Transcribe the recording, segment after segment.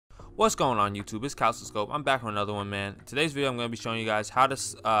What's going on YouTube? It's calsoscoped. I'm back with another one, man. Today's video I'm going to be showing you guys how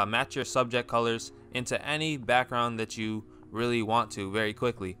to match your subject colors into any background that you really want to very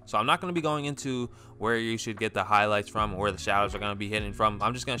quickly. So I'm not going to be going into where you should get the highlights from or where the shadows are going to be hidden from.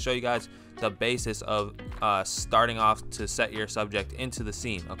 I'm just going to show you guys the basis of starting off to set your subject into the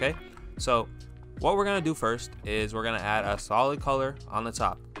scene. Okay, so what we're going to do first is we're going to add a solid color on the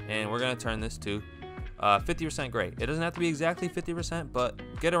top, and we're going to turn this to 50% gray. It doesn't have to be exactly 50%, but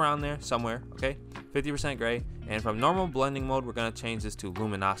get around there somewhere. Okay, 50% gray. And from normal blending mode, we're going to change this to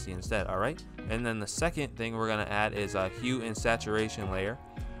luminosity instead. All right, and then the second thing we're going to add is a hue and saturation layer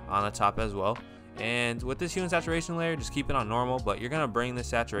on the top as well. And with this hue and saturation layer, just keep it on normal, but you're going to bring the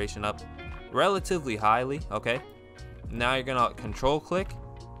saturation up relatively highly. Okay, now you're going to control click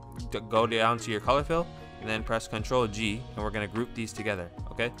to go down to your color fill, and then press Control G, and we're going to group these together.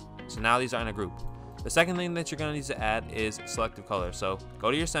 Okay, so now these are in a group. The second thing that you're going to need to add is selective color. So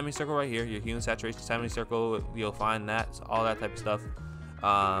go to your semicircle right here, your hue and saturation semicircle. You'll find that, all that type of stuff.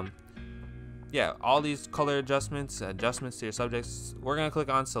 Yeah, all these color adjustments to your subjects. We're going to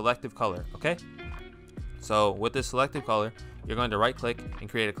click on selective color. Okay, so with this selective color, you're going to right click and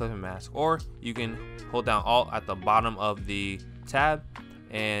create a clipping mask, or you can hold down Alt at the bottom of the tab,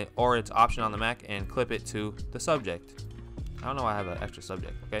 or it's option on the Mac, and clip it to the subject. I don't know why I have an extra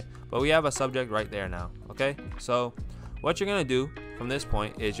subject, okay? But we have a subject right there now, okay? So what you're gonna do from this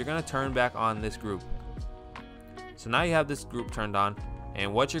point is you're gonna turn back on this group. So now you have this group turned on,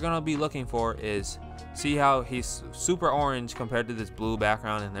 and what you're gonna be looking for is, see how he's super orange compared to this blue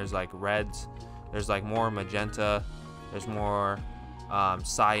background, and there's like reds, there's like more magenta, there's more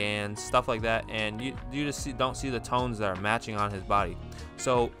cyan, stuff like that, and you just don't see the tones that are matching on his body.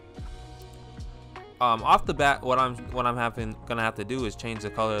 So off the bat, what I'm gonna have to do is change the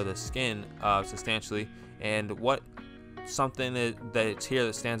color of the skin substantially. And what something that's here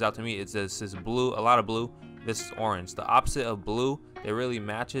that stands out to me is this is blue, a lot of blue. This is orange. The opposite of blue that really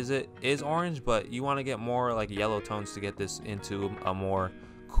matches it is orange, but you want to get more like yellow tones to get this into a more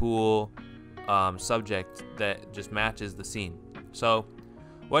cool subject that just matches the scene. So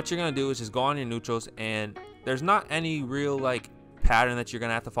what you're gonna do is just go on your neutrals, and there's not any real like pattern that you're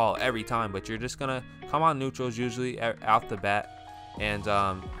gonna have to follow every time, but you're just gonna come on neutrals usually off the bat, and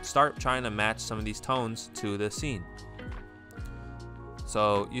start trying to match some of these tones to the scene.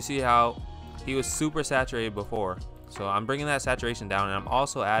 So you see how he was super saturated before, so I'm bringing that saturation down, and I'm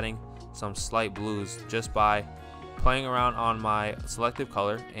also adding some slight blues just by playing around on my selective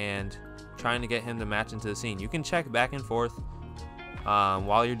color and trying to get him to match into the scene. You can check back and forth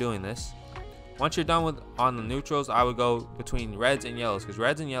while you're doing this. Once you're done with on the neutrals, I would go between reds and yellows, because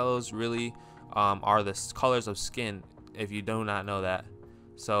reds and yellows really are the colors of skin, if you do not know that.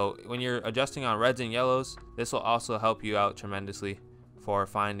 So when you're adjusting on reds and yellows, this will also help you out tremendously for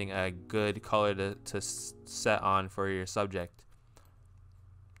finding a good color to set on for your subject.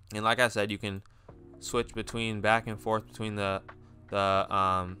 And like I said, you can switch between back and forth between the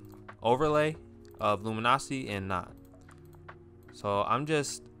overlay of luminosity and not. So I'm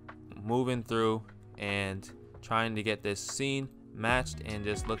just moving through and trying to get this scene matched and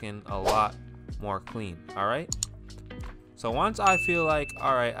just looking a lot more clean. All right, so once I feel like,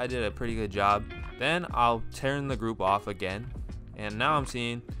 all right, I did a pretty good job, then I'll turn the group off again, and now I'm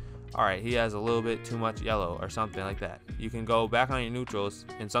seeing, all right, he has a little bit too much yellow or something like that. You can go back on your neutrals,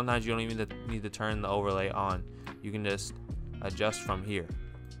 and sometimes you don't even need to turn the overlay on. You can just adjust from here,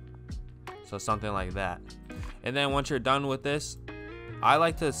 so something like that. And then once you're done with this, I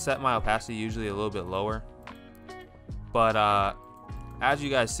like to set my opacity usually a little bit lower, but as you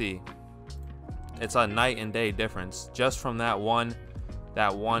guys see, it's a night and day difference just from that one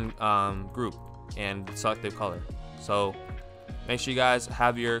group and selective color. So make sure you guys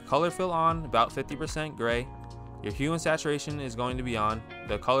have your color fill on about 50% gray. Your hue and saturation is going to be on.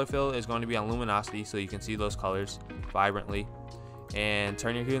 The color fill is going to be on luminosity, so you can see those colors vibrantly. And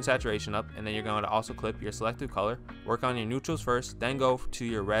turn your hue and saturation up, and then you're going to also clip your selective color. Work on your neutrals first, then go to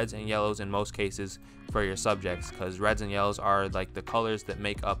your reds and yellows in most cases for your subjects, because reds and yellows are like the colors that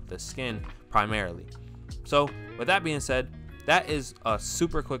make up the skin primarily. So with that being said, that is a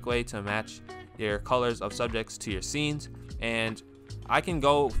super quick way to match your colors of subjects to your scenes, and I can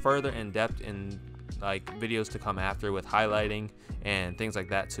go further in depth in like videos to come after with highlighting and things like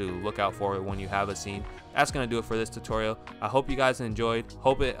that to look out for when you have a scene. That's gonna do it for this tutorial. I hope you guys enjoyed.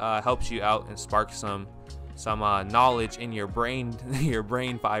 Hope it helps you out and sparks some knowledge in your brain your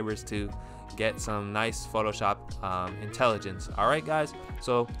brain fibers to get some nice Photoshop intelligence. All right guys,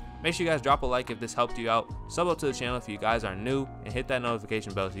 so make sure you guys drop a like if this helped you out. Sub up to the channel if you guys are new, and hit that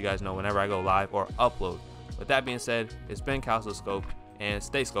notification bell so you guys know whenever I go live or upload. With that being said, it's been calsoscoped, and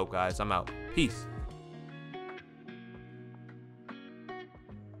stay scoped, guys. I'm out. Peace.